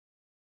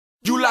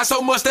You lie so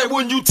much that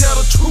when you tell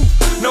the truth,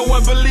 no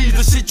one believes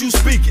the shit you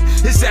speaking.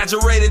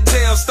 Exaggerated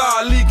tales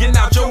start leaking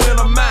out your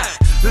inner mind.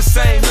 The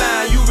same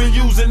line you've been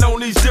using on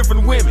these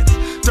different women.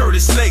 Dirty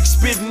snakes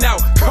spitting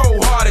out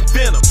cold-hearted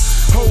venom.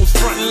 Hoes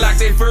frontin' like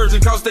they virgin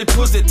cause they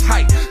pussy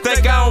tight.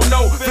 Think I don't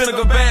know,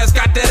 Vinegar Vance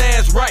got that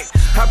ass right.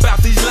 How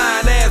about these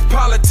lying-ass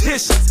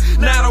politicians?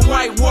 Now the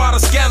white water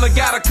scanner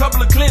got a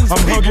couple of cleansing.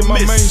 I'm hugging my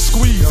main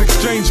squeeze,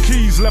 exchange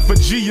keys, left a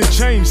G and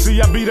change.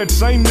 See, I be that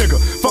same nigga,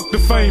 fuck the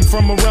fame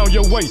from around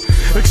your way.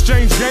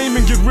 Exchange game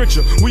and get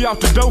richer, we out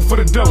the dough for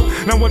the dough.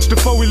 Now watch the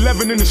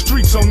 411 in the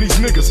streets on these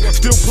niggas.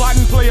 Still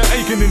plotting, player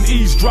aching and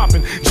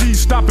eavesdropping. G's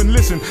stop and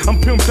listen,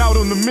 I'm pimped out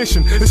on the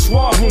mission. It's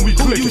suave when we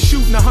click. You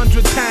shooting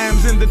 100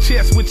 times in the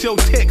chest with your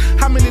tech.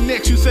 How many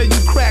necks you say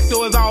you cracked,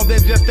 or is all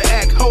that just to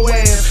act? Ho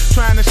ass,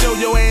 trying to show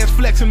your ass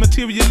flexing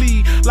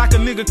materially, like a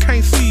nigga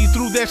can't see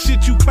through that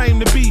shit you claim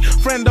to be.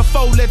 Friend or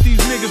foe, let these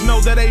niggas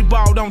know that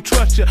A-ball don't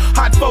trust you.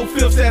 Hot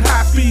 4/5 at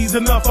high speeds,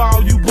 enough for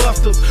all you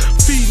busters.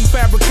 Feeding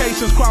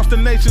fabrications across the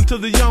nation to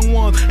the young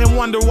ones, and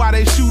wonder why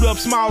they shoot up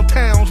small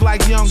towns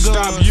like young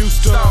guns. Stop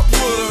used to, stop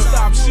woulda,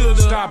 stop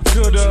shoulda, stop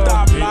coulda,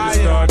 stop lying,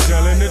 start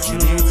telling the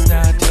truth,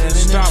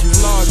 stop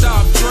flogging,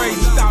 stop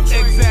trading, stop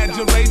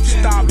exaggerating,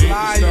 stop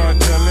lying, start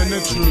telling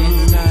the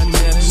truth,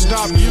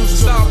 stop used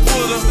to, stop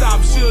woulda,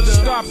 stop shoulda,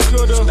 stop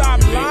coulda,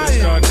 stop lying,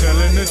 start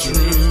telling the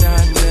truth,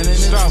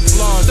 stop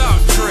flogging, stop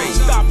trading,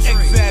 stop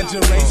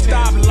exaggerating,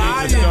 stop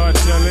lying, start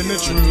telling the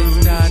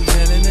truth, start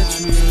telling the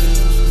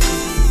truth.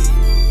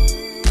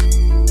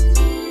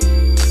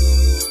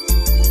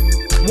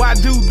 Why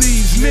do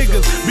these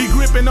niggas be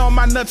gripping on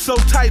my nuts so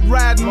tight,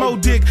 riding more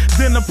dick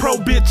than a pro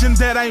bitch, and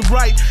that ain't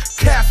right?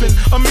 Capping.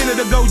 A minute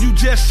ago you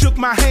just shook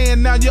my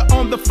hand, now you're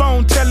on the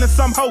phone telling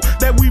some hoe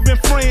that we've been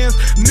friends.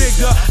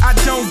 Nigga, I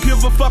don't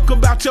give a fuck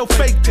about your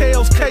fake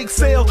tales, cake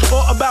sales,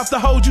 or about the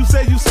hoes you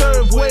say you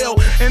serve well.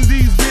 And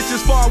these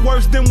bitches far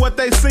worse than what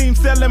they seem,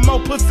 selling more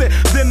pussy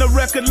than the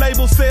record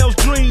label sells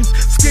dreams.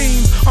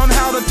 Schemes on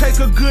how to take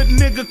a good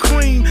nigga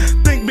clean.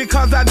 Think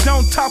because I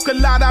don't talk a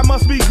lot I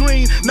must be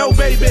green. No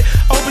baby,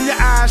 open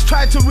your eyes,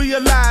 try to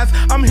realize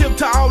I'm hip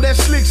to all that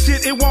slick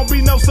shit. It won't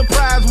be no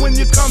surprise when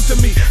you come to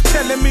me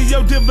telling me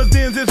your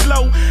dividends is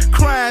low.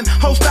 Crying,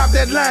 ho, stop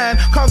that line,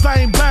 cause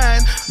I ain't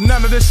buying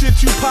none of the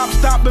shit you pop.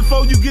 Stop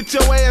before you get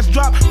your ass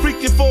dropped.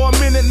 Freaking for a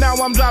minute, now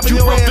I'm dropping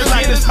your ass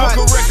like it's hot. You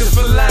broke the records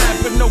for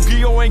lying.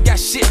 Pinocchio ain't got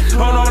shit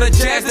on all the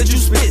jazz that you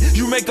spit.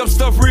 You make up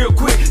stuff real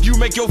quick, you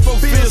make your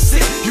folks feel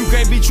sick. You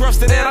can't be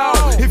trusted at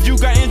all. If you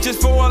got inches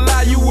for a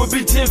lie, you would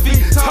be 10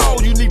 feet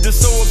tall. You need to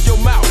sew up your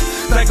mouth,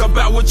 think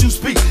about what you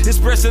speak.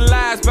 Expressing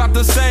lies about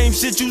the same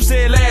shit you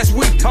said last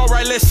week.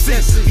 Alright, let's see.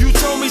 You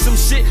told me some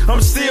shit,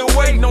 I'm still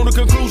waiting on the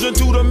conclusion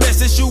to the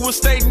message you were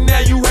stating. Now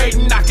you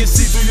hating, I can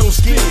see through your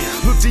skin.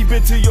 Look deep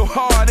into your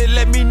heart and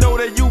let me know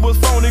that you was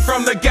phony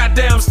from the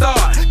goddamn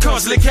start.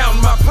 Constantly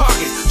counting my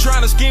pockets,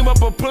 trying to scheme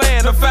up a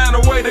plan to find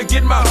a way to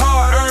get my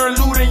hard-earned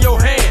loot in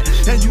your hand.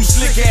 And you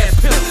slick ass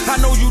pimp, I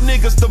know you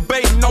niggas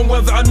debating on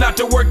whether or not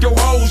to work your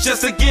hoes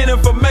just to get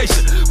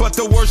information. But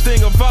the worst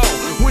thing of all,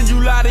 when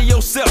you lie to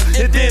yourself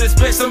and then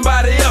expect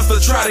somebody else to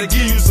try to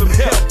give you some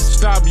help.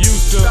 Stop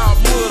used to, stop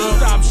woulda,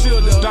 stop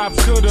shoulda, stop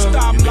coulda,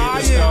 stop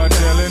lying, start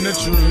telling the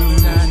truth,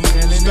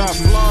 stop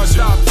flogging,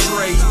 stop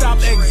trading, stop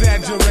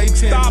exaggerating,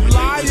 stop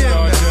lying,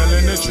 start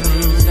telling the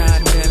truth,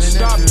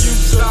 stop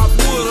used to, stop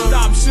woulda,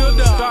 stop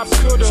shoulda, stop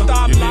coulda,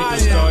 stop lying,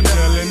 start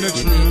telling the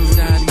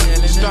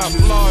truth, stop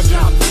flogging,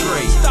 stop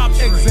trading, stop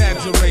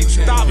exaggerating,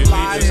 stop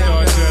lying,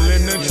 start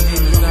telling the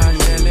truth.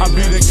 I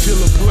be that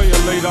killer player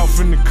laid off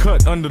in the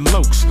cut under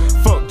lokes.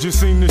 Fuck, just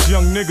seen this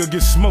young nigga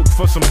get smoked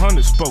for some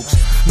 100 spokes.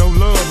 No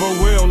love,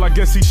 oh well, I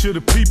guess he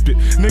should've peeped it.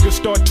 Niggas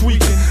start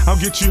tweaking, I'll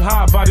get you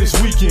high by this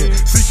weekend.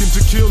 Seeking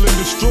to kill and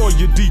destroy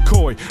your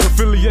decoy.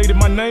 Affiliated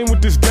my name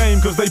with this game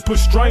cause they put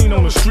strain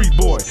on a street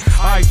boy.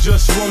 I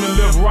just wanna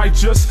live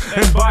righteous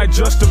and buy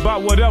just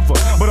about whatever,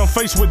 but I'm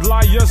faced with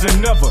liars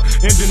and never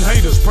ending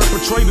haters,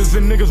 perpetrators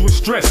and niggas with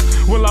stress.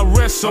 Will I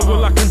rest or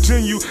will I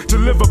continue to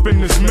live up in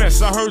this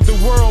mess? I heard the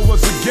world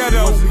was a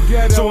ghetto,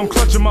 so I'm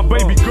clutching my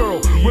baby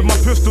girl with my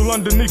pistol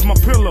underneath my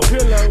pillow.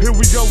 Here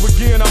we go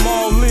again, I'm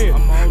all in.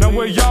 Now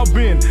where y'all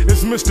been?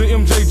 It's Mr.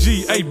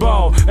 MJG,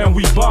 A-Ball, and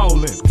we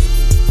ballin'.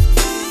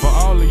 For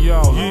all of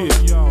y'all,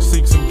 yeah,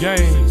 seek some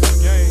game,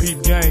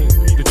 peep game.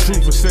 The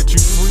truth will set you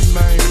free,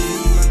 man.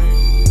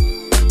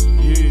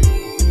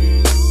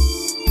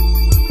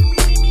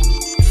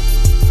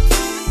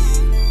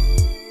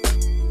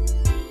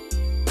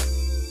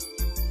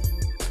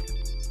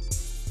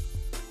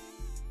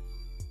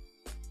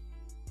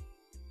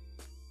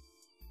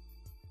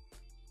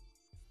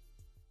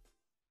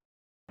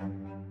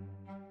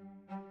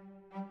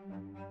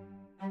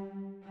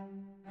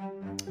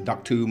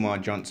 Dr. Umar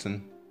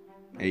Johnson,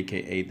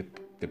 aka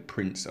the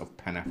Prince of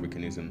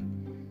Pan-Africanism,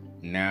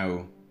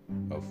 now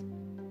of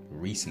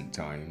recent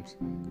times,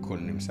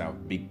 calling himself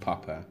Big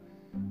Papa,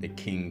 the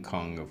King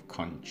Kong of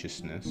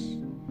consciousness,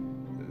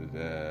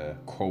 the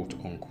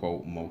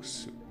quote-unquote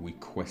most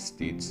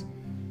requested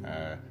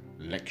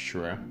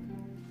lecturer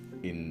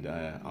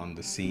on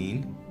the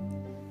scene.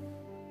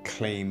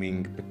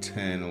 claiming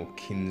paternal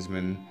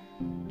kinsman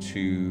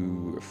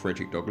to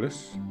Frederick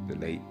Douglass, the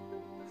late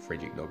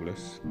Frederick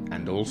Douglass,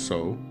 and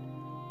also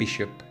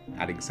Bishop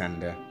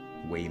Alexander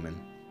Wayman.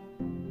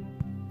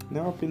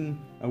 Now, I've been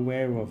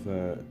aware of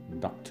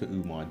Dr.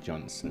 Umar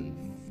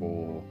Johnson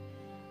for,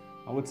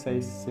 I would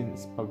say,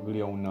 since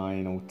probably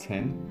 09,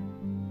 010,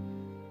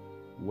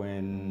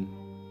 when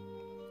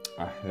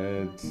I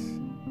heard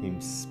him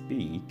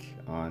speak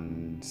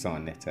on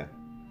Sarnetta,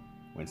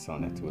 when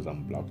Sarnetta was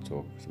on Blog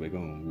Talk. So we're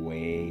going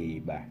way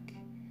back.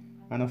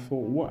 And I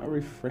thought, what a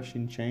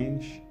refreshing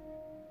change.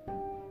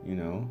 You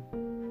know,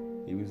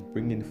 he was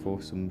bringing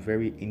forth some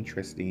very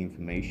interesting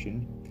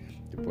information.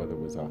 The brother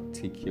was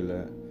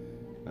articulate.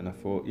 And I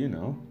thought, you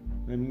know,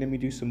 let me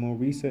do some more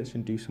research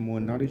and do some more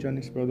knowledge on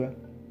this brother.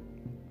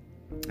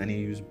 And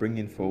he was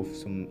bringing forth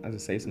some, as I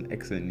say, some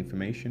excellent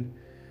information.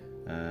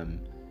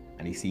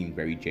 And he seemed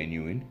very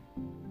genuine.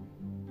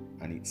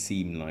 And it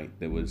seemed like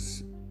there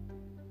was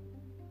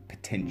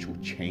potential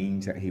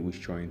change that he was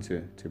trying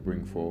to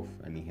bring forth.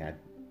 And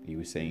he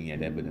was saying he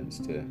had evidence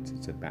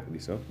to back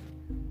this up.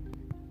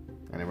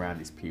 And around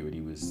this period, he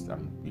was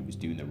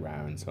doing the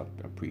rounds. So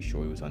I'm pretty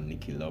sure he was on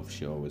Nicky Love's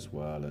show as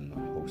well, and a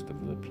host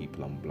of other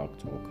people on Blog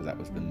Talk, because that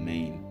was the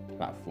main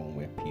platform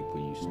where people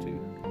used to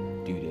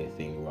do their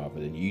thing rather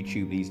than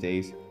YouTube these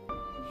days.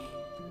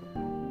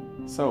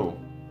 So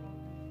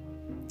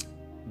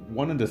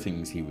one of the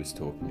things he was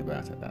talking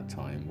about at that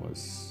time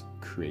was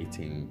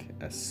creating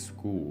a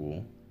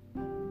school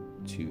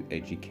to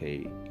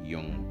educate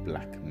young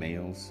black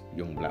males,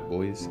 young black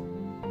boys,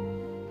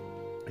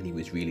 and he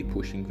was really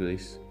pushing for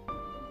this.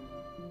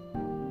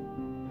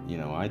 You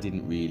know, I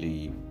didn't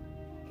really,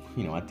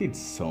 you know, I did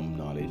some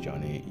knowledge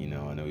on it. You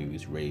know, I know he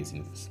was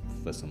raising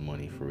for some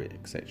money for it,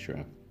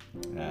 etc.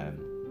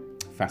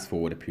 Fast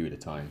forward a period of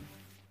time,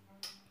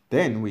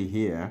 then we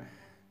hear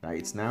that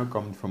it's now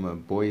gone from a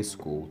boys'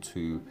 school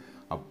to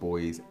a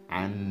boys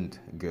and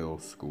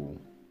girls'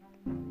 school,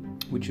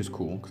 which is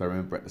cool, because I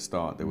remember at the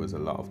start there was a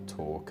lot of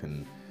talk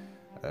and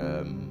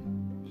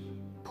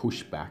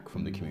pushback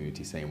from the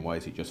community saying, why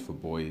is it just for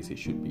boys? It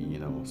should be, you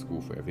know, a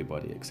school for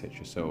everybody,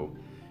 etc. So,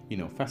 you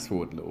know, fast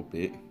forward a little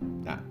bit,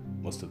 that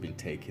must have been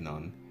taken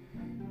on,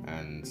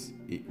 and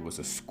it was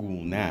a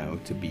school now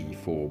to be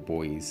for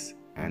boys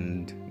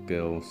and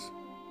girls.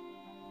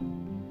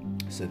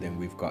 So then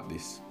we've got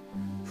this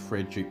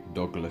Frederick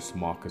Douglass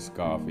Marcus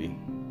Garvey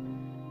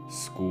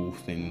school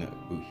thing that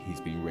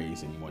he's been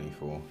raising money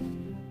for.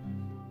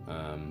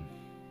 I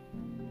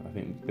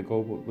think the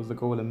goal was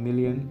 $1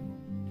 million.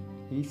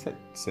 He set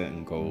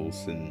certain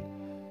goals, and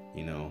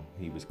you know,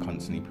 he was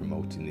constantly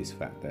promoting this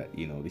fact that,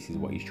 you know, this is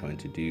what he's trying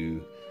to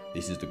do,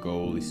 this is the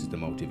goal, this is the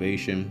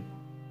motivation,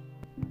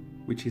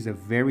 which is a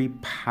very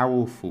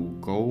powerful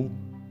goal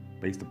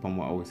based upon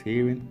what I was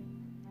hearing.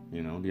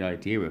 You know, the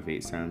idea of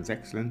it sounds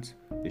excellent.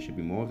 There should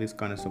be more of this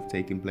kind of stuff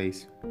taking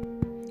place.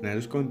 Now,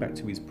 just going back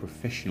to his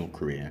professional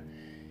career,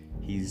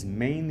 he's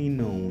mainly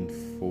known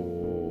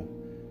for,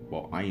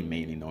 well, I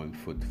mainly know him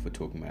for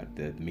talking about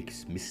the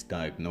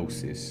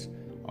misdiagnosis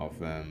of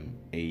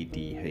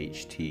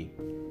ADHD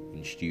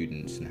in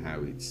students, and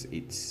how it's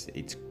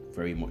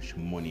very much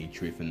money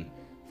driven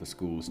for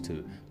schools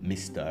to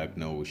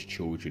misdiagnose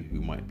children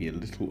who might be a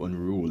little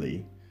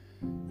unruly.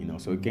 You know,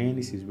 so again,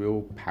 this is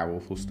real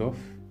powerful stuff,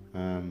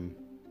 and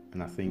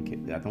I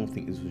don't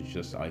think this was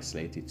just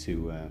isolated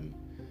to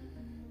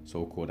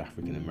so-called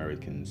African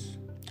Americans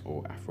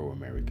or Afro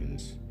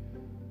Americans.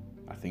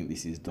 I think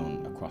this is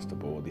done across the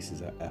board. This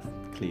is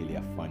clearly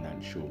a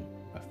financial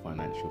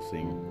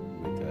thing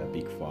with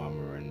Big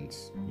Pharma and,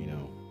 you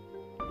know,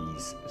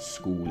 these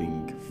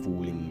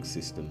fooling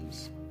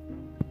systems.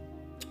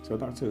 So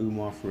Dr.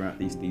 Umar, throughout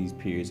these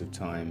periods of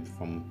time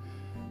from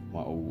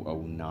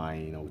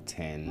 09,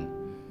 010,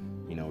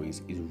 you know,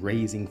 he's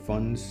raising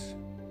funds.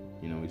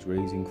 You know, he's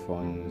raising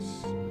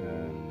funds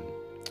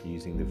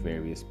using the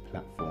various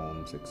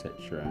platforms,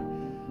 etc.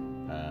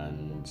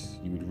 And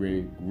you would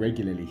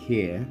regularly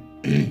hear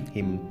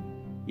him,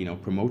 you know,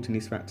 promoting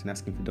this fact and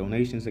asking for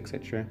donations,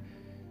 etc.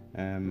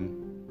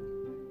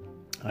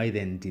 I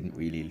then didn't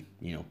really,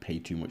 you know, pay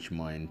too much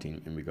mind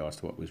in regards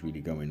to what was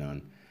really going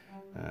on.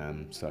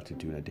 Started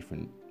doing a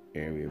different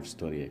area of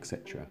study,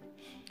 etc.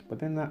 But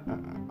then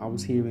I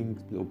was hearing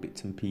little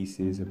bits and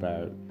pieces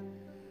about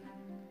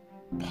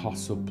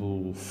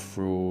possible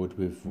fraud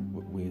with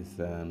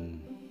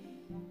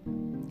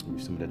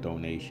some of the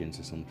donations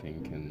or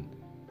something, and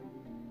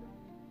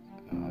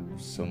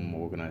some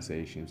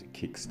organizations,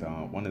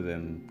 Kickstart, one of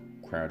them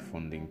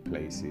crowdfunding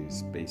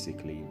places,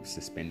 basically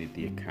suspended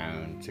the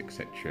account,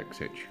 etc.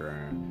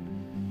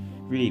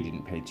 Really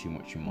didn't pay too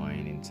much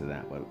mind into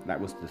that. Well,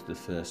 that was the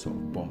first sort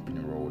of bump in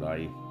the road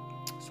I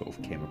sort of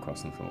came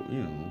across and thought, you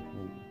know,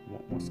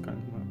 what's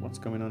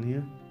going on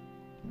here?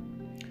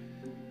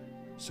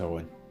 So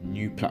a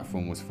new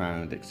platform was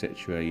found,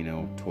 etc. You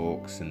know,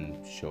 talks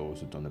and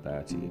shows were done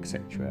about it,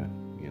 etc.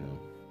 You know,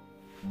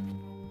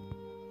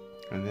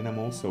 and then I'm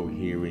also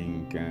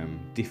hearing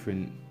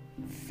different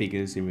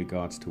figures in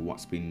regards to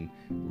what's been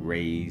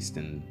raised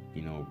and,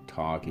 you know,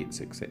 targets,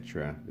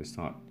 etc. They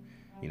start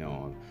You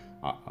know,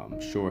 I'm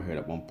sure I heard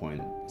at one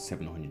point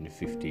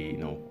 750, you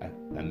know,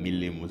 a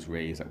million was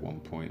raised at one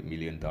point, $1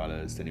 million,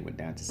 then it went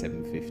down to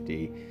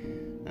 750.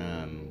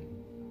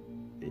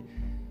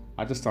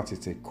 I just started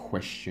to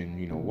question,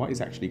 you know, what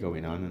is actually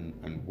going on,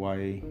 and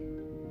why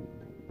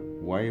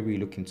are we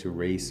looking to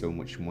raise so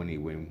much money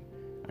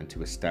and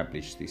to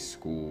establish this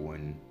school,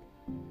 and,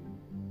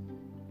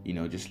 you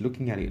know, just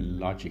looking at it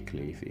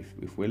logically,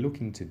 if we're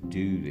looking to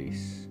do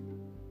this,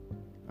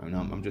 and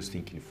I'm just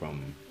thinking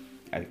from,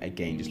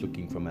 again, just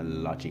looking from a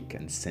logic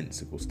and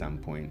sensible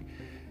standpoint,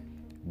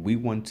 we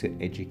want to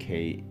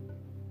educate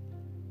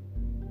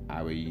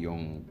our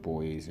young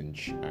boys and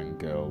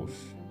girls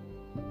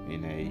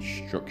in a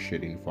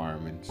structured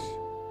environment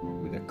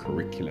with a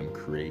curriculum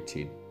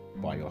created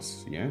by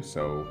us, yeah?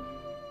 So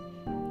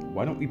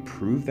why don't we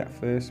prove that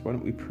first? Why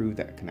don't we prove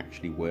that it can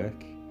actually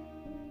work?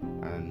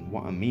 And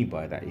what I mean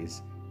by that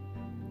is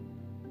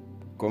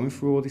going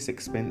through all this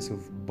expense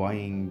of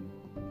buying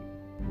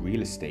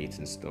real estate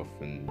and stuff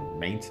and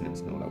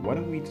maintenance and all that. Why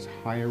don't we just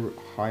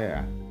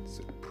hire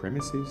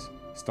premises,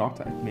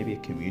 start at maybe a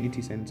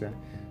community center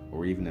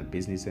or even a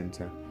business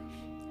center,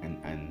 and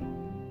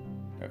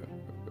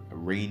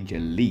arrange a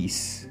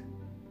lease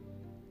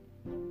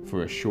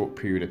for a short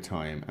period of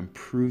time and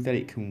prove that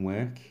it can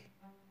work.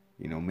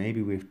 You know,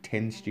 maybe with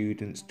 10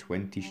 students,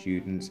 20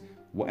 students,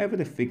 whatever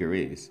the figure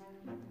is,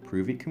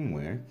 prove it can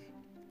work,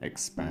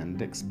 expand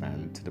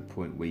to the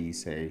point where you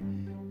say,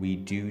 we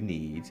do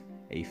need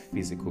a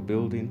physical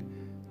building,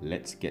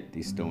 let's get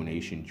this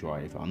donation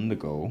drive on the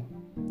go,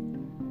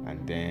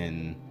 and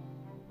then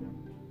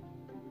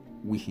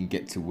we can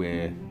get to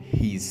where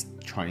he's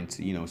trying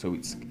to, you know. So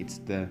it's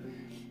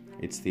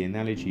the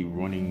analogy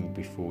running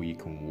before you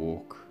can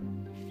walk.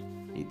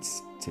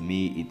 It's, to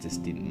me, it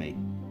just didn't make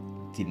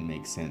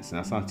sense, and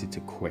I started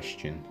to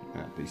question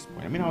at this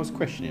point. I mean, I was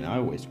questioning. I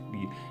always,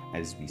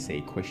 as we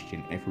say,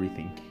 question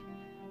everything.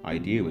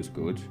 Idea was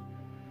good,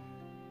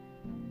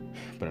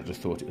 but I just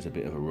thought it was a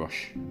bit of a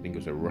rush. I think it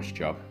was a rush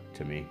job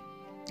to me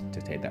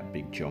to take that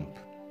big jump.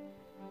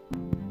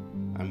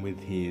 And with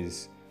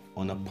his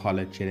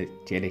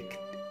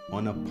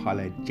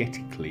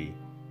unapologetically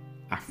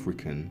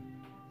African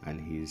and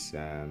his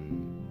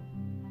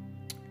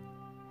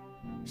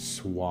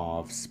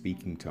suave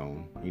speaking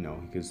tone, you know,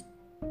 because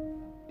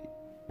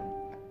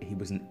he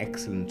was an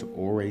excellent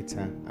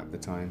orator at the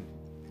time.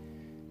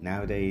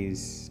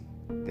 Nowadays,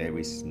 there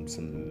is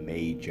some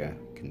major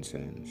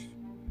concerns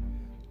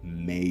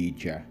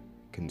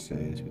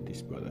with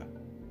this brother.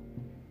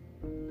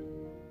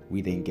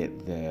 We then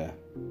get the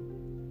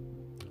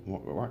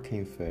what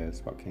came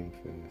first?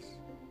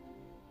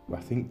 Well,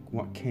 I think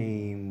what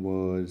came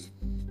was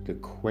the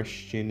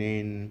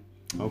questioning.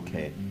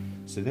 Okay,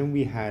 so then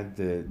we had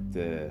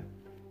the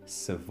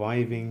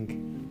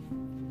surviving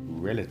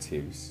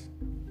relatives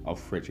of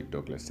Frederick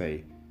Douglass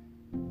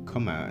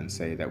come out and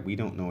say that we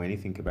don't know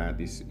anything about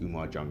this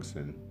Umar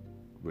Johnson.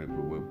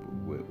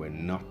 We're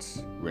not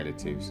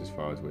relatives as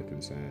far as we're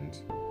concerned.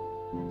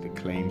 The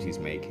claims he's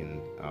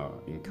making are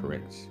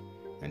incorrect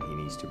and he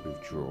needs to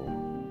withdraw.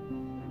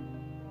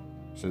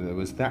 So there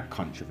was that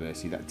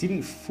controversy that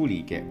didn't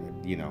fully get,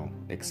 you know,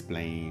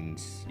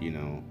 explained, you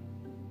know,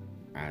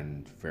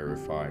 and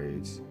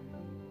verified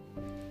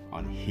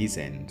on his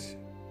end.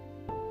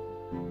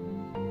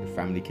 The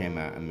family came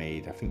out and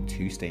made, I think,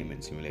 2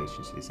 statements in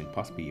relation to this, and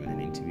possibly even an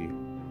interview.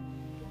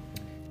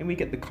 And we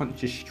get the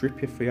conscious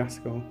stripper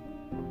fiasco.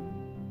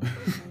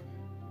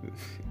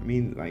 I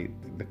mean, like,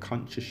 the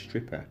conscious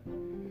stripper.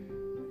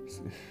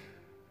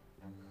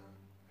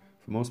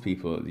 For most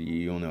people,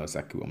 you'll know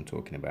exactly what I'm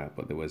talking about,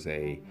 but there was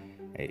a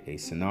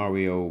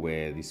scenario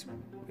where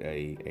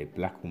a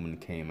black woman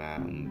came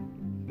out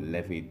and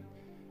levied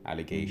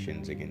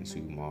allegations against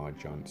Umar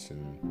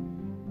Johnson,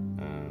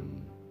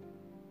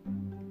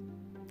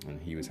 and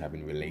he was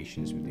having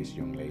relations with this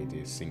young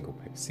lady, a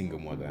single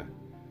mother.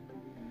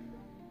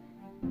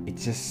 It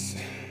just,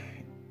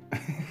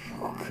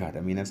 God,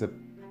 I mean, as a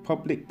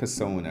public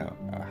persona,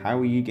 how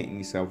are you getting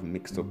yourself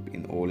mixed up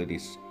in all of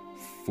this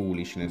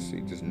foolishness?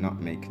 It does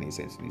not make any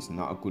sense, and it's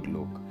not a good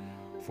look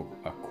for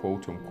a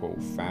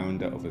quote-unquote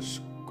founder of a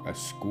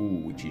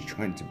school which is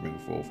trying to bring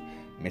forth,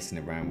 messing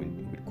around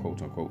with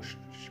quote-unquote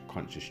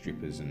conscious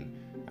strippers and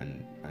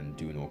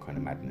doing all kind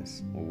of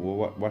madness.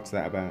 Well, what's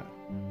that about?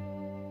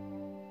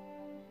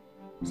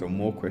 So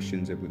more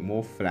questions,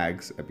 more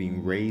flags are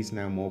being raised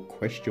now, more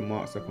question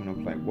marks are coming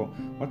up, like,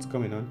 what's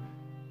going on?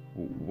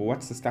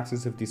 What's the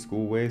status of this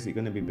school? Where is it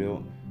going to be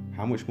built?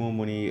 How much more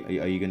money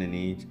are you going to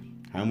need?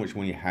 How much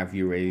money have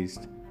you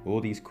raised? All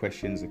these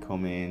questions are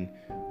coming.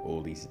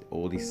 All this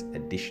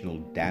additional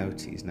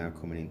doubt is now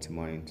coming into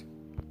mind.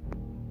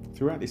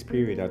 Throughout this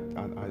period,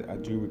 I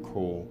do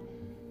recall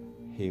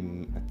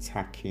him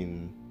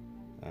attacking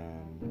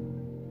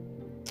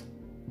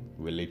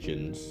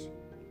religions,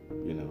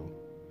 you know,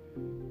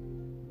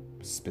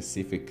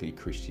 specifically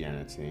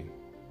Christianity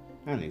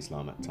and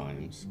Islam at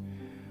times.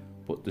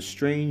 But the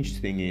strange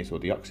thing is, or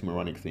the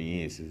oxymoronic thing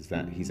is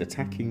that he's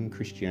attacking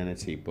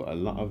Christianity, but a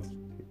lot of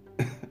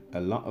a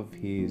lot of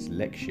his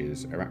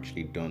lectures are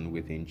actually done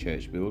within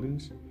church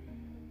buildings.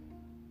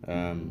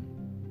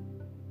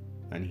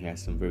 And he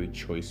has some very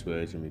choice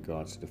words in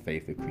regards to the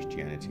faith of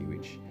Christianity,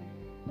 which,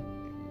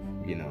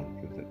 you know,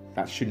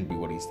 that shouldn't be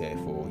what he's there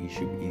for.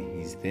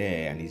 He's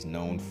there and he's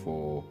known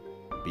for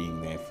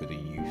being there for the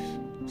youth.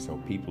 So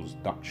people's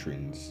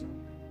doctrines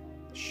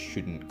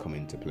shouldn't come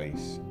into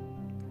place.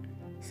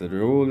 So there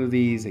are all of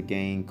these,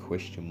 again,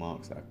 question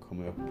marks that are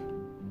coming up.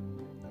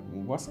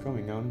 What's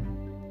going on?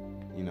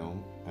 You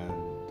know, and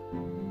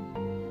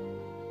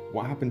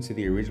what happened to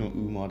the original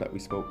Umar that we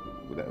spoke,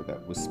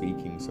 that was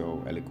speaking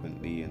so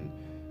eloquently and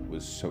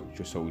was so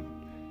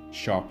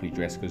sharply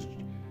dressed? Because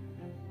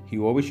he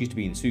always used to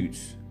be in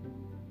suits,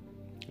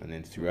 and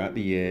then throughout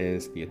the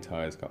years the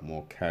attires got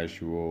more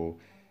casual.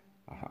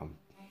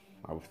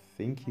 I would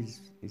think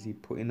is he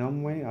putting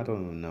on weight? I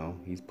don't know.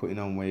 He's putting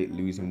on weight,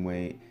 losing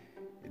weight.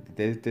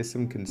 There's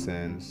some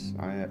concerns.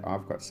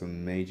 I've got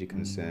some major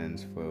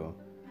concerns for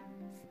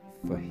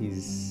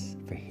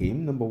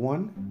him, number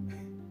one,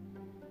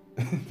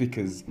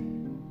 because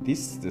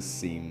this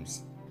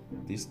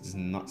does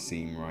not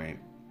seem right.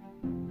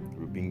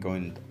 We've been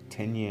going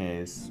 10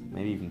 years,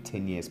 maybe even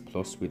 10 years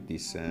plus with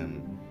this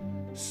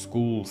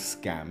school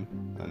scam,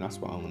 and that's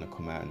what I'm going to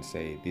come out and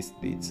say. It's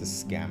a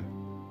scam.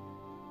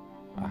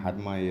 I had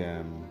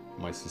my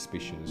my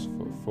suspicions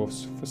for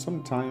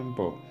some time,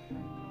 but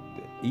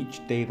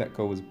each day that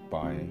goes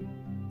by,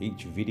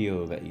 each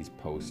video that he's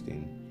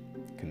posting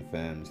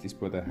confirms this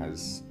brother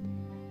has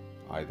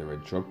either a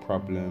drug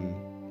problem,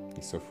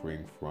 he's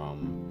suffering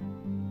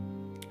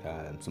from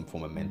some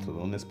form of mental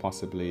illness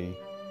possibly,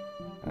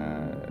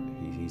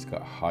 he's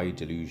got high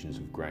delusions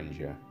of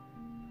grandeur,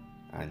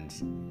 and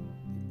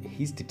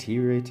he's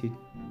deteriorated.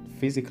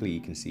 Physically,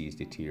 you can see he's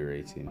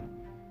deteriorating.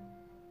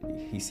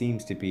 He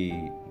seems to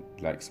be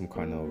like some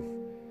kind of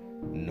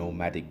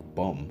nomadic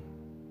bum.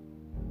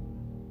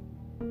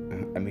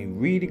 I mean,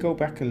 really go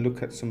back and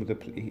look at some of the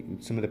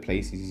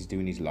places he's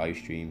doing his live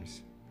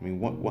streams. I mean,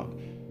 what?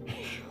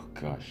 Oh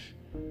gosh,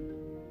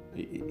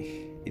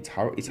 it's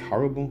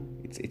horrible.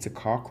 It's a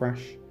car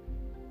crash,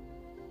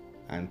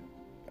 and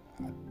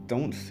I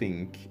don't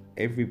think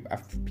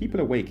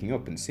people are waking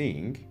up and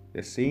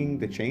they're seeing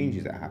the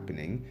changes that are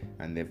happening,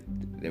 and they've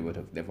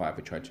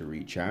either tried to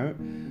reach out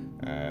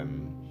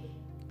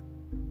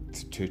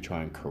to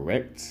try and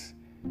correct,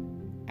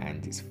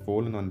 and it's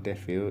fallen on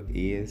deaf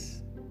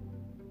ears.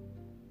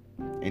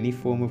 Any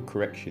form of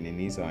correction in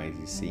his eyes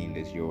is seen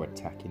as you're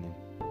attacking him.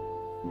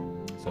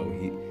 So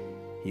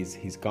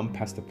he's gone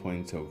past the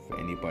point of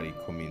anybody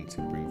coming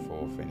to bring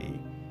forth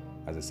any,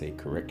 as I say,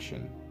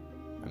 correction.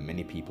 And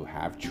many people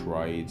have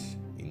tried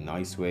in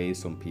nice ways.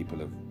 Some people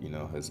have,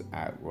 has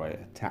outright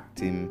attacked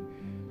him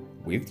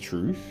with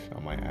truth, I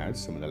might add.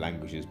 Some of the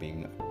language has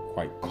been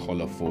quite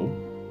colourful,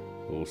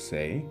 we'll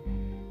say.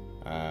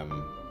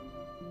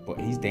 But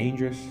he's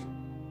dangerous.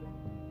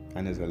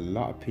 And there's a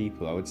lot of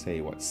people, I would say,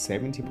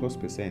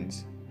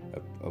 70+%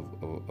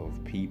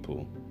 of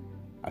people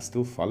are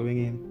still following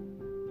him,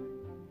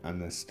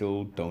 and they're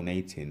still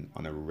donating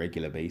on a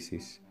regular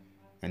basis.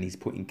 And he's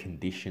putting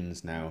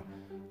conditions now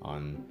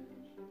on,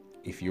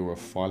 if you're a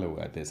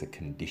follower, there's a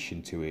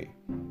condition to it.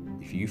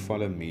 If you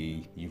follow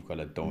me, you've got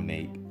to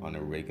donate on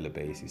a regular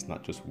basis,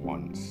 not just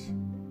once.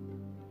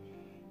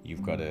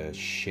 You've got to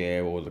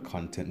share all the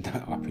content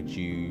that I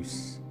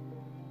produce.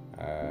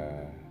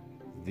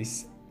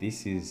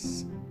 This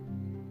is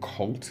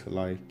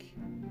cult-like.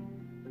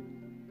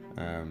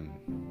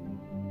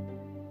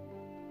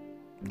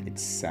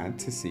 It's sad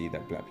to see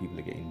that black people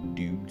are getting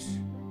duped.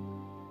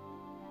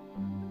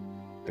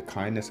 The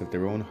kindness of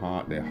their own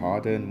heart, their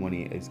hard-earned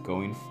money is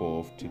going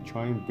forth to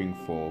try and bring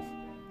forth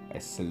a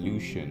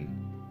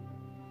solution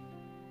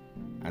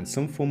and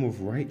some form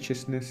of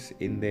righteousness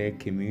in their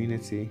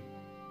community,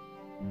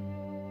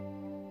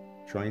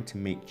 trying to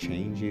make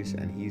changes,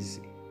 and he's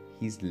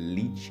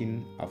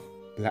leeching off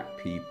black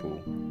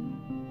people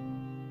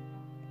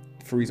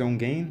for his own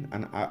gain.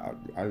 And I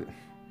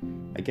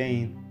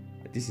again,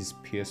 this is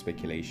pure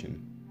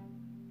speculation,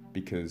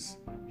 because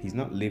he's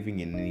not living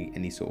in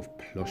any sort of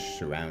plush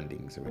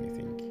surroundings or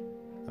anything.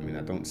 I mean,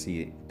 I don't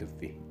see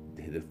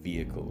the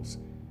vehicles,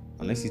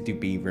 unless he's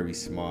being very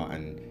smart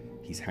and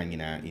he's hanging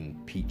out in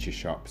pizza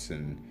shops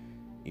and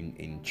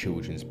in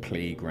children's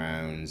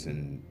playgrounds,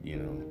 and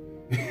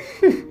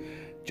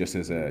just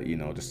as a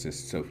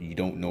so you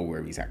don't know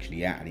where he's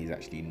actually at, and he's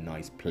actually in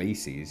nice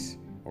places,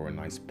 or a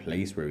nice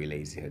place where he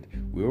lays his head.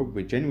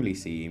 We generally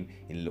see him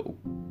in little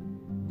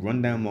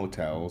rundown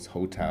motels,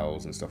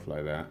 hotels and stuff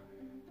like that,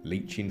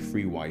 leeching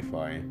free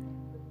Wi-Fi.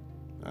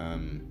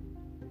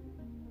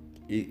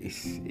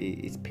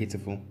 It's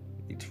pitiful.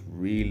 It's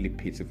really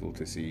pitiful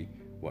to see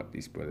what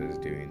this brother is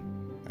doing,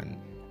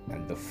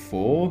 and the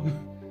fall.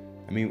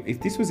 I mean, if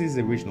this was his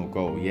original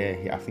goal,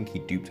 I think he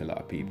duped a lot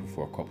of people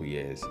for a couple of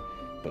years.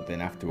 But then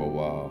after a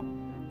while,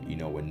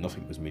 when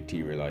nothing was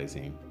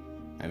materializing,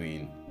 I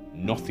mean,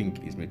 nothing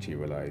is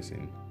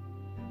materializing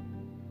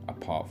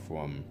apart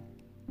from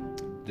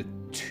the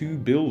two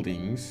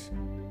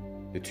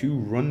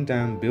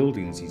rundown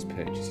buildings he's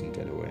purchased in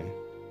Delaware.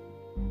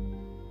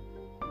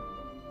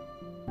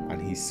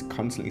 he's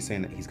constantly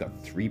saying that he's got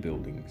 3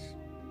 buildings,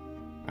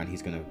 and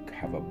he's gonna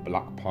have a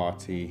block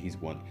party. He's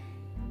got,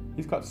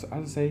 as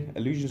I say,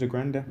 illusions of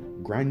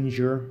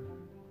grandeur.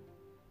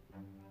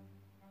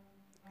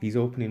 He's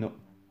opening up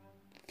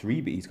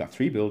he's got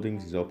 3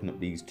 buildings. He's opened up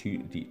these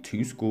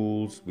two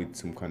schools with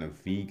some kind of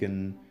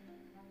vegan,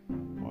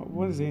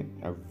 what is it?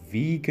 A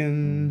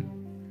vegan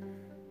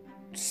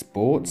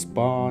sports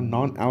bar,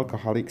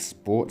 non-alcoholic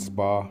sports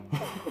bar.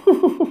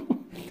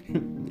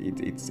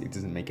 It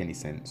doesn't make any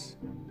sense.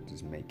 It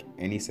doesn't make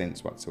any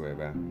sense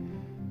whatsoever.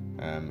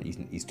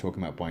 He's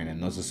talking about buying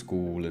another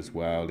school as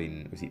well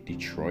in, was it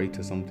Detroit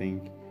or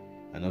something?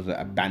 Another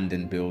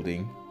abandoned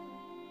building.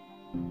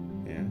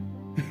 Yeah.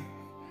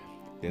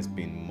 There's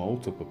been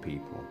multiple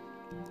people.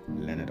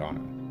 Leonard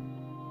Honor,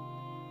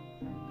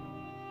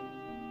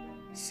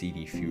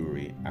 CD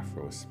Fury,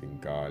 Afro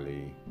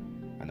Spengali,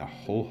 and a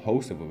whole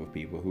host of other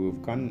people who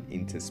have gone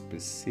into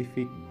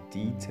specific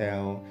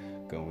detail,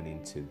 going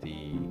into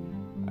the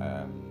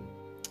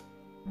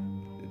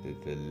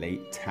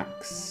late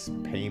tax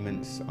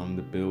payments on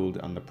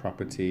the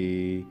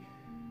property,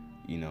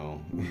 you know,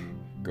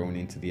 going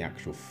into the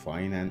actual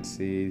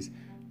finances,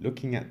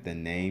 looking at the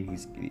name.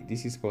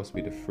 This is supposed to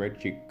be the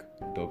Frederick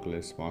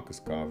Douglass Marcus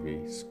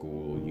Garvey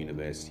School or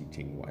University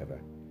thing,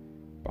 whatever.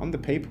 But on the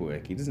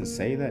paperwork, he doesn't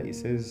say that. It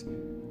says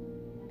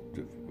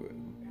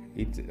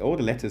all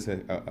the letters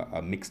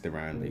are mixed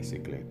around,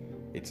 basically.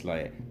 It's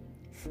like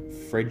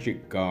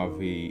Frederick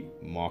Garvey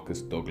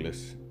Marcus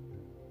Douglass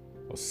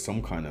or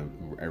some kind of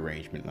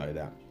arrangement like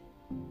that.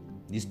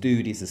 This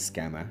dude is a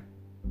scammer.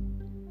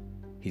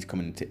 He's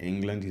coming to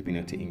England. He's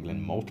been to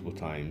England multiple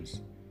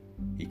times.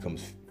 He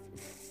comes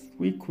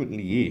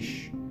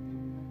frequently-ish.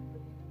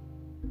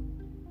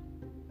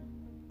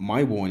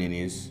 My warning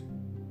is,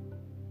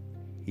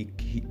 he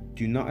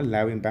do not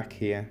allow him back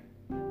here.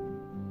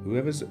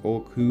 Whoever's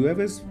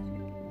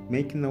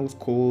making those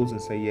calls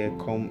and say, yeah,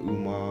 come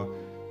Umar,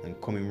 and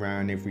coming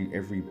around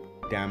every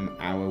damn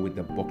hour with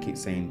the bucket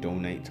saying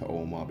donate to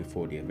Omar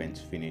before the event's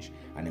finished,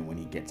 and then when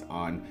he gets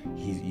on,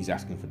 he's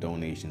asking for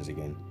donations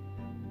again.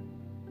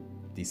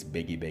 This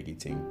beggy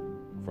thing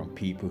from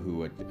people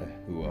who are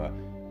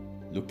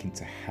looking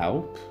to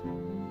help.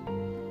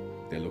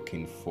 They're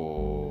looking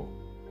for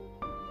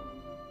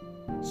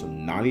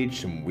some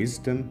knowledge, some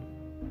wisdom,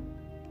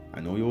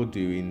 and all you're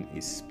doing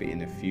is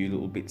spitting a few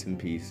little bits and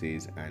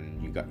pieces,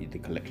 and you got the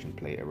collection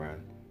plate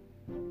around.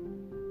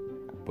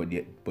 But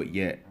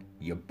yet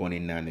you're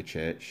burning down the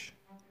church,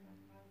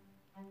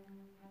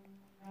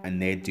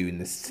 and they're doing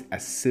a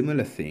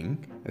similar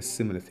thing.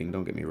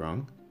 Don't get me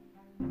wrong.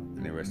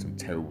 And there are some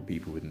terrible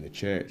people within the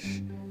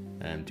church,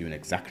 doing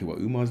exactly what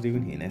Umar's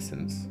doing in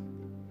essence.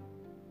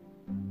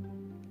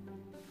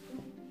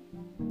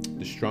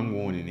 The strong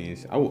warning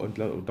is,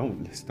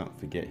 let's not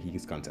forget,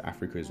 he's gone to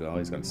Africa as well.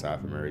 He's gone to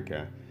South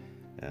America.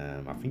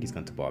 I think he's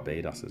gone to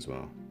Barbados as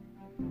well.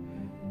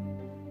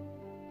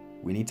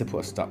 We need to put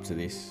a stop to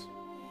this.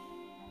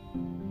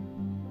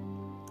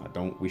 I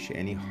don't wish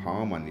any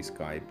harm on this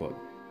guy, but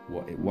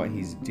what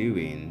he's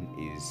doing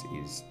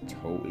is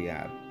totally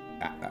out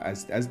of,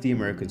 as the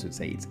Americans would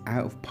say, it's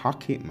out of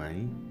pocket,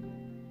 man.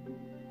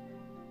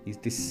 He's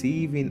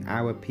deceiving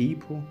our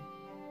people.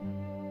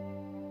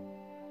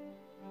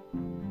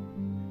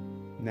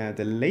 Now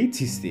the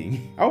latest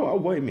thing,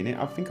 wait a minute,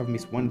 I think I've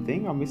missed one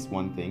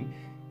thing.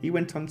 He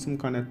went on some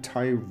kind of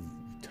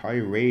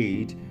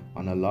tirade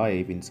on a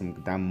live in some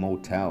damn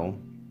Motel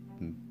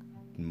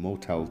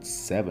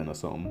 7 or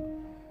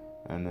something,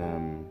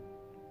 and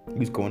he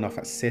was going off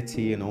at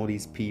SETI and all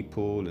these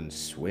people and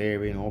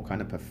swearing, all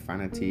kind of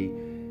profanity,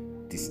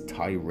 this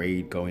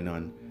tirade going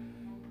on,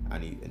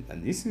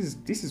 and this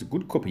is a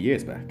good couple of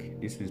years back.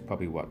 This is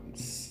probably what,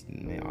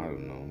 I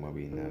don't know,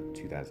 maybe now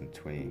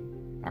 2020.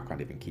 I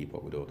can't even keep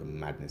up with all the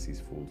madness these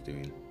fools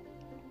doing.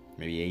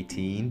 Maybe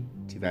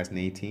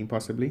 2018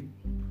 possibly.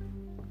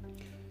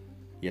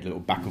 He had a little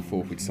back and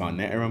forth with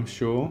Sarnetta, I'm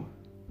sure.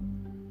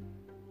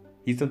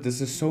 He's done,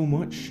 there's so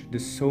much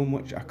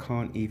I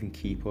can't even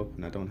keep up,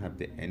 and I don't have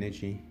the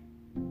energy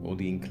or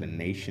the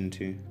inclination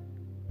to.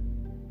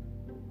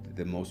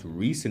 The most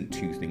recent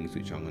 2 things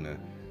which I'm gonna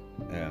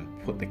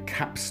put the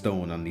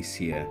capstone on this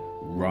here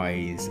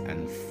rise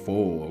and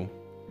fall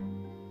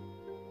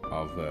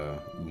of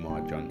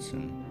Umar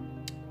Johnson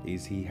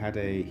is he had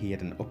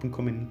an up and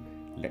coming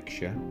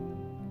lecture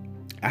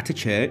at a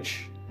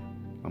church,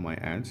 I might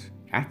add,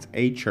 at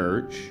a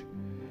church,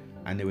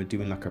 and they were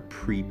doing like a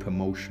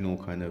pre-promotional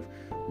kind of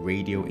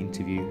radio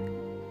interview,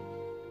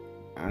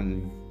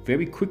 and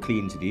very quickly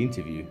into the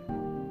interview,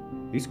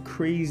 this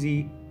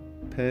crazy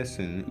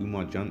person,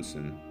 Umar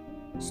Johnson,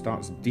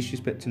 starts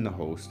disrespecting the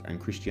host and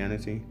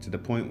Christianity to the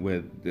point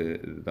where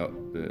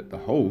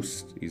the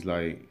host is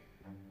like,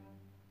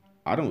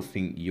 I don't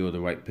think you're the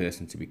right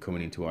person to be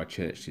coming into our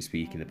church to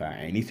speaking about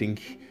anything.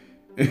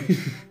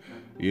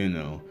 You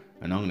know,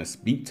 and I'm going to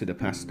speak to the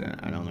pastor,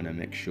 and I'm going to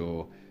make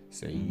sure,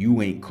 say,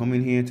 you ain't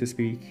coming here to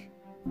speak.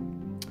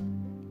 And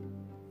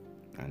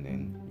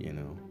then, you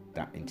know,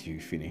 that interview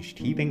finished.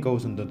 He then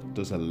goes and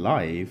does a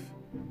live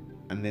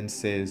and then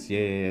says,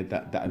 yeah,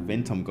 that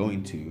event I'm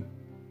going to,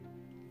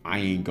 I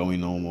ain't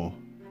going no more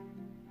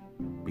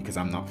because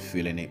I'm not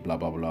feeling it, blah,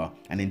 blah, blah.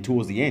 And then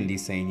towards the end,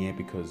 he's saying, yeah,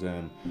 because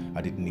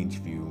I did an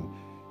interview,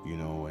 you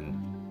know,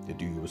 and the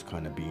dude was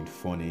kind of being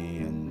funny,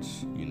 and,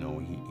 you know,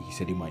 he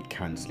said he might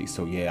cancel it.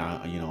 So, yeah,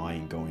 I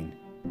ain't going.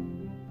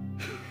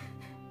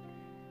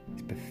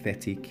 It's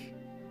pathetic.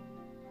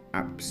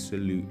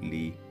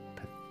 Absolutely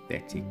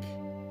pathetic.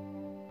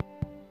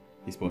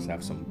 He's supposed to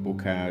have some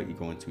book out. You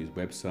go into his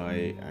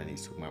website and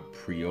he's talking about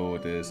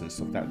pre-orders and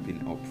stuff. That's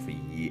been up for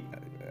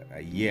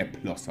a year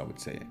plus, I would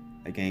say.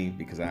 Again,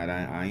 because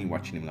I ain't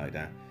watching him like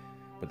that.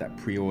 But that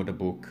pre-order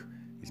book,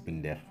 he's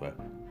been there for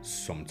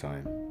some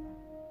time.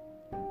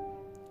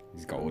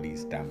 He's got all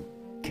these damn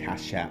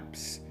cash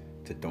apps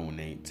to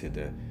donate to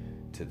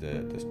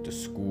the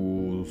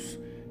schools.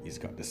 He's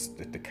got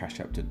the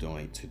cash app to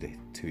donate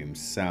to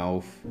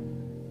himself.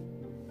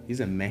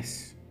 He's a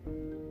mess.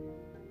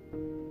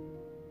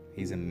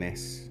 He's a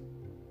mess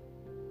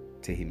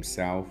to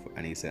himself,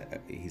 and he's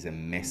a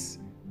mess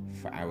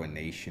for our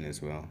nation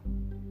as well.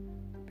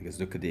 Because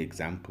look at the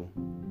example,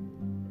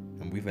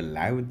 and we've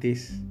allowed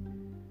this.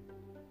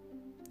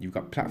 You've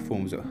got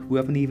platforms who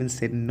haven't even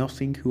said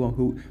nothing,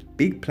 who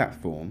big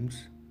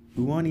platforms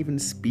who aren't even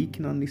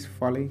speaking on this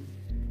folly,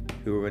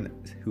 who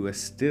are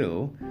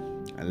still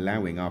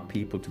allowing our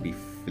people to be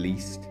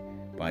fleeced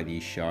by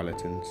these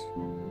charlatans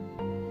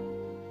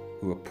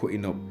who are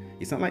putting up.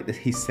 It's not like that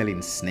he's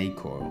selling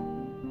snake oil,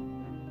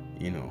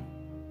 you know.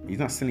 He's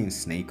not selling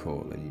snake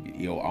oil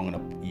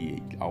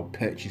and I'll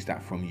purchase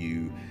that from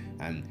you,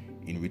 and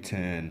in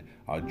return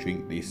I'll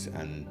drink this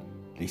and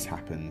this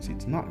happens.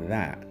 It's not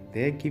that.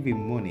 They're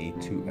giving money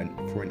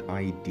for an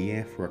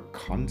idea, for a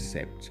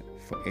concept,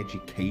 for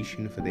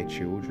education for their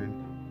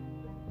children.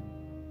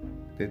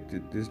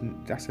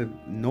 That's a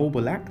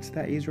noble act,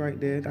 that is, right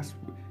there. That's,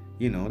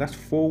 you know, that's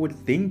forward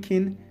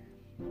thinking.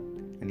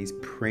 And he's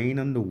preying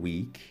on the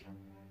weak,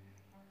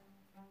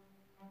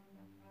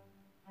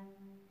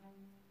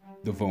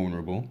 the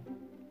vulnerable,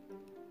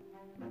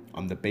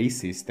 on the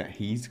basis that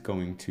he's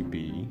going to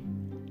be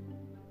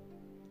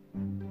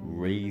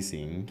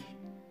raising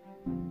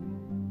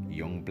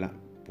young black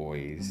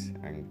boys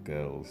and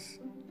girls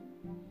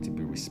to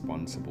be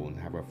responsible and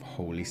have a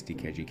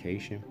holistic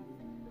education.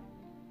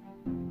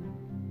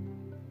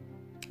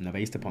 Now,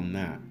 based upon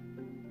that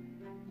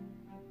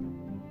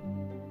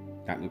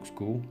looks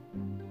cool.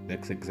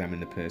 Let's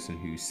examine the person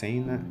who's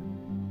saying that.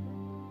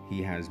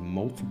 He has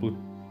multiple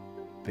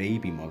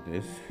baby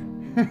mothers.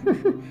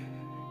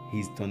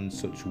 He's done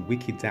such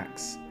wicked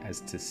acts as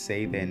to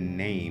say their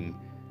name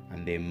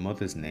and their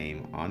mother's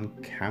name on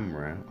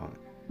camera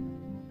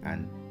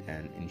and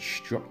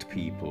instruct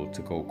people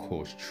to go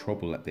cause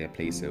trouble at their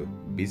place of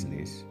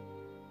business.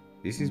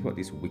 This is what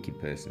this wicked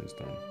person's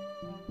done.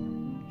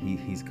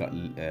 He's got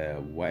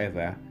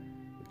whatever,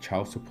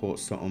 child support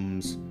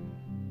somethings.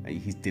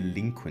 He's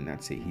delinquent,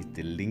 that's it. He's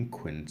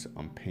delinquent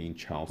on paying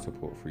child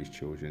support for his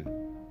children.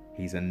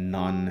 He's a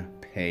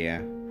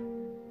non-payer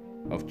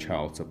of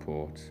child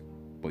support.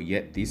 But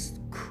yet this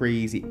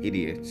crazy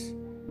idiot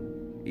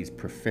is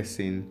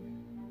professing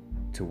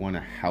to want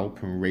to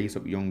help and raise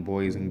up young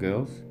boys and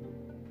girls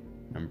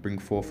and bring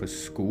forth a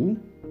school.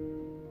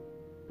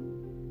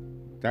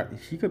 That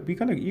you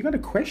gotta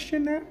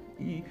question that.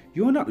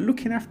 You're not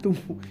looking after.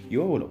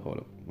 Hold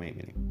up. Wait a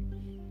minute.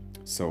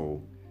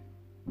 So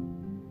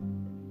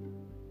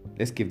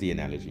let's give the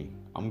analogy.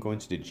 I'm going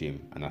to the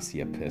gym and I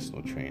see a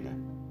personal trainer.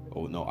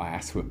 Oh no, I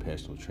ask for a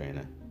personal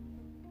trainer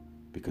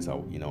because I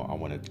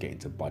want to get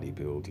into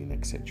bodybuilding,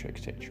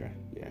 etc.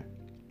 Yeah,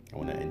 I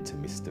want to enter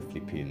Mr.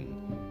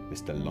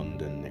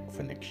 London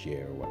for next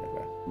year or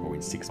whatever, or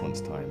in 6 months'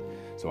 time.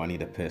 So I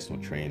need a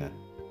personal trainer.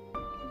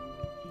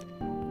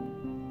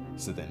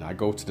 So then I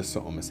go to the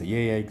something and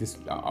say,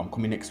 I'm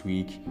coming next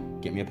week.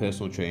 Get me a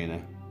personal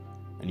trainer.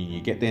 And then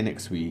you get there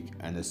next week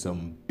and there's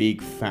some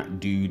big fat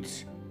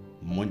dudes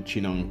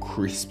munching on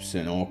crisps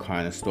and all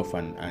kind of stuff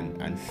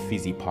and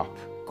fizzy pop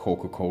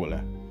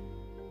Coca-Cola.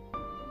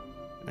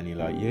 And you're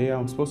like,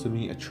 I'm supposed to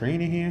meet a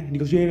trainer here. And he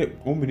goes, 1 minute,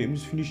 let me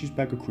just finish this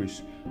bag of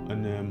crisps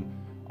and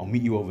I'll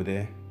meet you over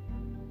there.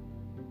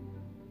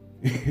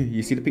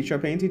 You see the picture I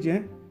painted,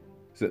 yeah?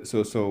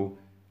 So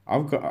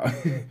I've got...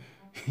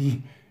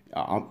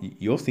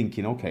 you're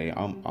thinking, okay,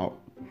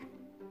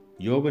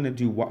 you're going to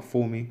do what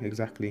for me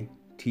exactly?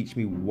 Teach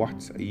me,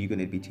 what are you going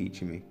to be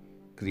teaching me?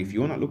 Because if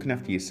you're not looking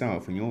after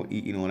yourself and you're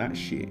eating all that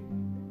shit,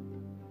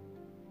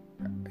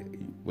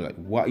 like,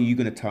 what are you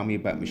going to tell me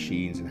about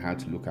machines and how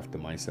to look after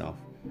myself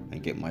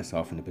and get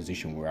myself in a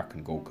position where I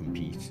can go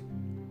compete?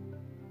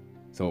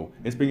 So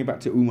let's bring it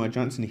back to Umar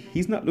Johnson.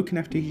 He's not looking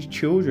after his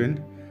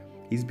children.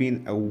 He's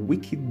being a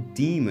wicked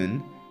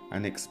demon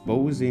and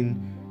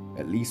exposing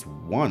at least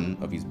one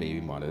of his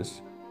baby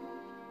mothers.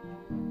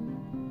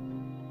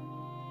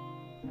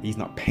 He's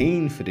not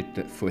paying for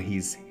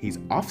his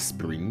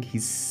offspring,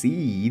 his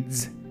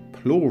seeds,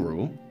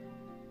 plural.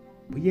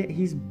 But yet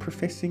he's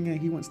professing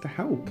he wants to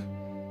help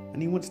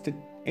and he wants to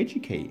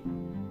educate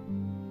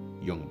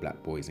young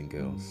black boys and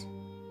girls.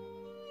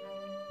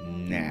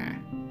 Nah.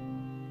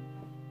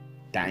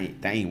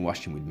 that ain't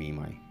washing with me,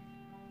 mate.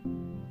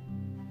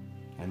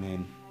 And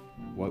then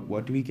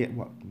what do we get?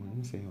 What let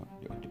me say?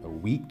 A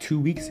week, 2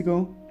 weeks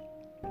ago,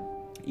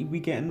 we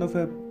get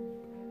another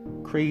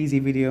crazy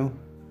video.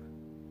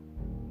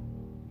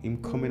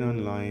 Him coming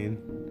online,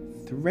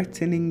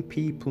 threatening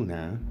people.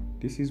 Now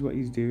this is what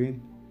he's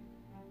doing.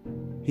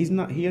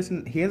 He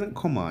hasn't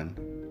come on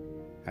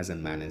as a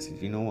man and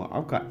says, you know what,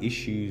 I've got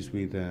issues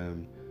with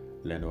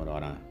Lenore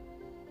Honor,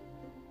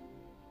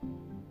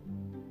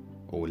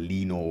 or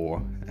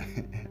Lenore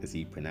as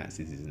he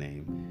pronounces his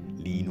name,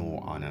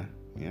 Lenore Honor.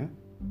 Yeah,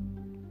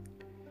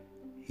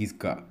 he's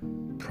got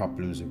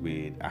problems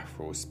with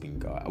Afro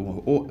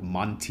Spingarn or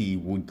Monty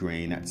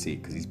Woodgrain. That's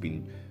it, because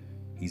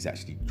he's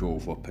actually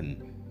drove up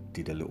and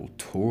did a little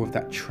tour of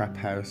that trap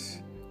house,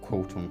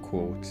 quote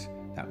unquote,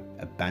 that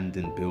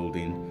abandoned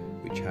building,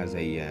 which has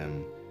a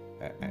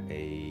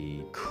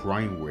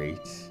crime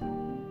rate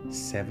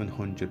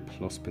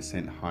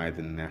 700+% higher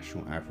than the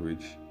national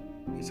average.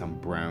 It's on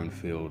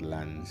brownfield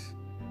lands,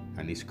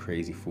 and this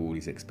crazy fool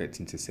is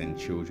expecting to send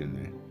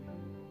children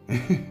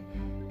there.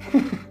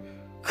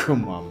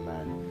 Come on,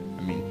 man.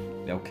 I mean,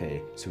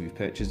 okay, so we've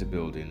purchased a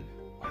building.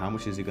 How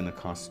much is it going to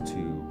cost to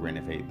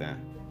renovate that,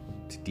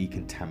 to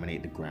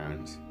decontaminate the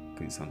grounds,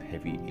 because it's on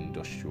heavy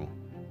industrial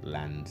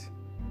land?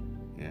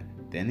 Yeah.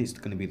 Then it's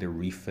going to be the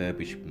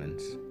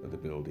refurbishment of the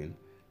building,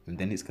 and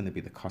then it's going to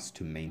be the cost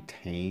to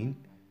maintain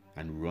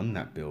and run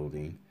that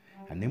building,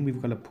 and then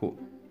we've got to put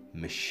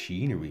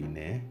machinery in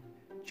there,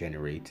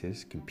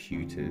 generators,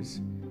 computers,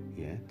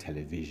 yeah,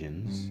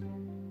 televisions,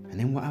 and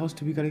then what else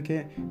do we got to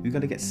get? We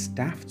got to get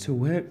staff to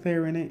work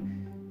there in it.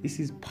 This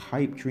is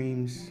pipe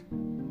dreams,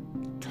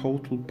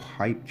 total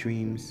pipe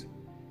dreams.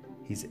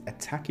 He's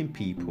attacking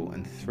people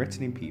and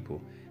threatening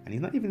people, and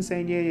he's not even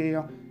saying,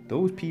 yeah,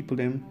 those people,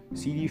 them,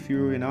 CD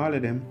Fury and all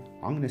of them,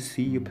 I'm going to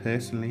see you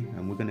personally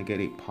and we're going to get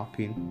it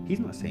popping. He's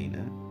not saying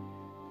that.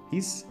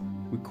 He's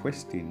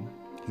requesting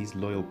his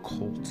loyal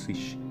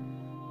cultish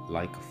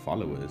like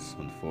followers,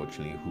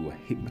 unfortunately, who are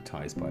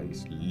hypnotized by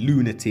this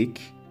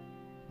lunatic.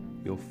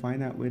 You'll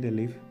find out where they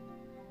live,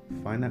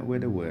 find out where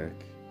they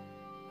work,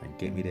 and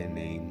get me their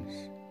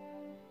names.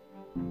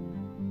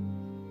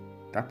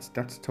 That's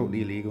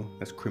totally illegal.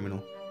 That's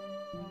criminal.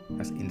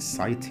 That's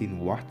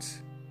inciting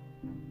what?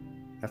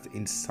 That's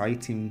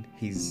inciting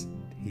his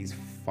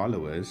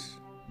followers,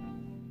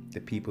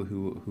 the people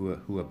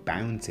who are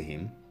bound to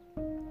him,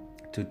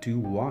 to do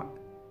what?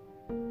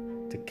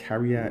 To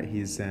carry out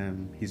his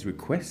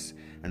requests.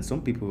 And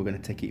some people are going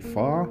to take it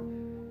far.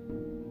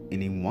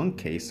 And in one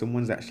case,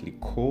 someone's actually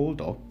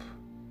called up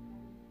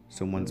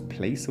someone's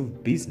place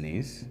of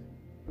business,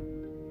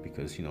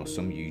 because, you know,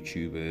 some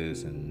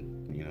YouTubers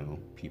and, you know,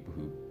 people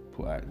who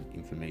put out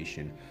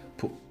information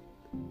put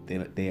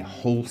their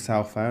whole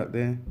self out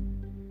there,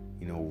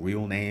 you know,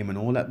 real name and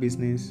all that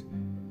business.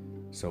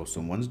 So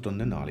someone's done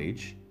the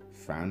knowledge,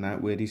 found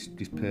out where this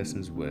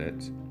person's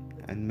worked,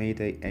 and made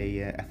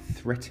a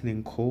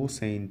threatening call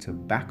saying to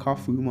back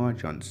off Umar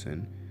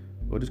Johnson,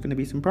 or there's going to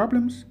be some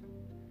problems.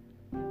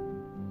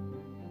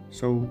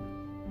 So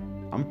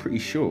I'm pretty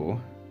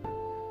sure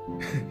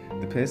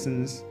the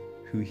persons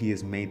who he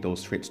has made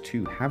those threats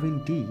to have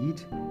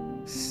indeed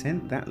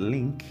sent that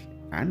link,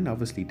 and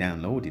obviously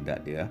downloaded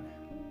that there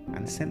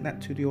and sent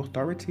that to the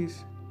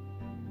authorities.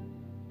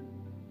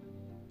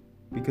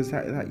 Because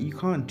that you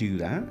can't do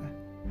that.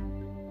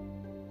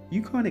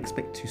 You can't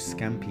expect to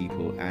scam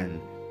people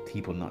and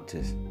people not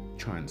to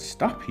try and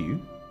stop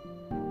you.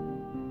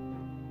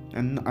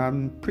 And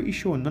I'm pretty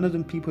sure none of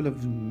them people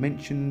have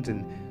mentioned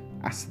and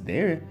asked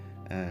their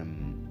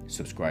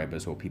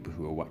subscribers or people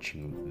who are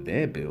watching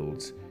their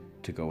builds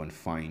to go and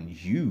find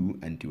you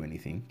and do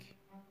anything.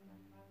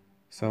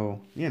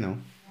 So, you know,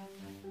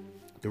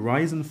 the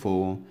rise and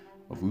fall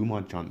of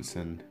Umar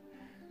Johnson.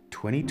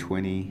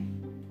 2020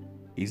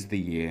 is the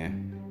year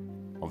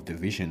of the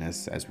vision,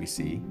 as we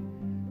see.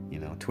 You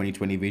know,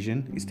 2020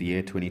 vision is the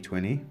year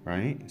 2020,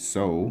 right?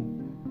 So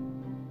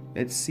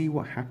let's see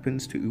what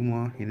happens to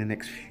Umar in the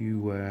next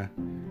few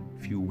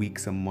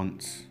weeks and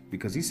months,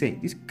 because he's saying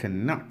this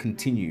cannot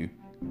continue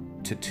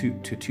to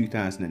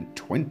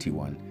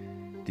 2021.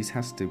 This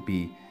has to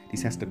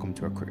come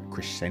to a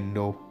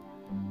crescendo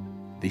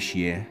this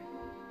year,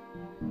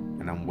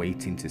 and I'm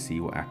waiting to see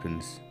what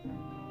happens.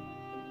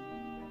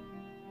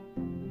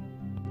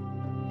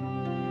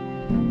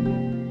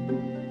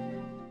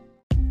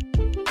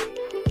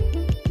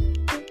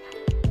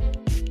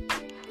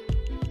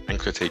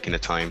 Thanks for taking the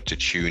time to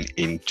tune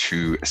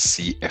into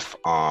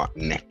CFR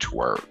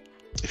Network.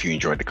 If you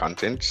enjoyed the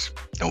content,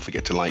 don't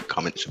forget to like,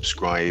 comment,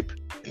 subscribe.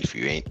 And if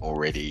you ain't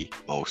already,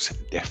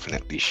 most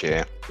definitely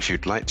share. If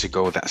you'd like to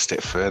go that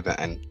step further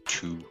and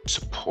to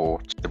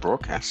support the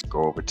broadcast,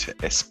 go over to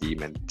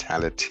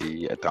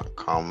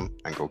sbmentality.com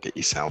and go get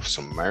yourself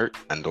some merch.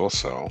 And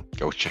also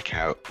go check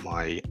out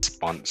my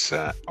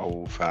sponsor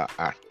over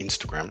at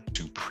Instagram,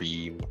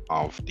 Supreme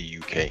of the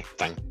UK.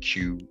 Thank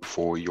you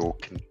for your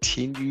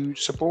continued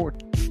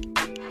support.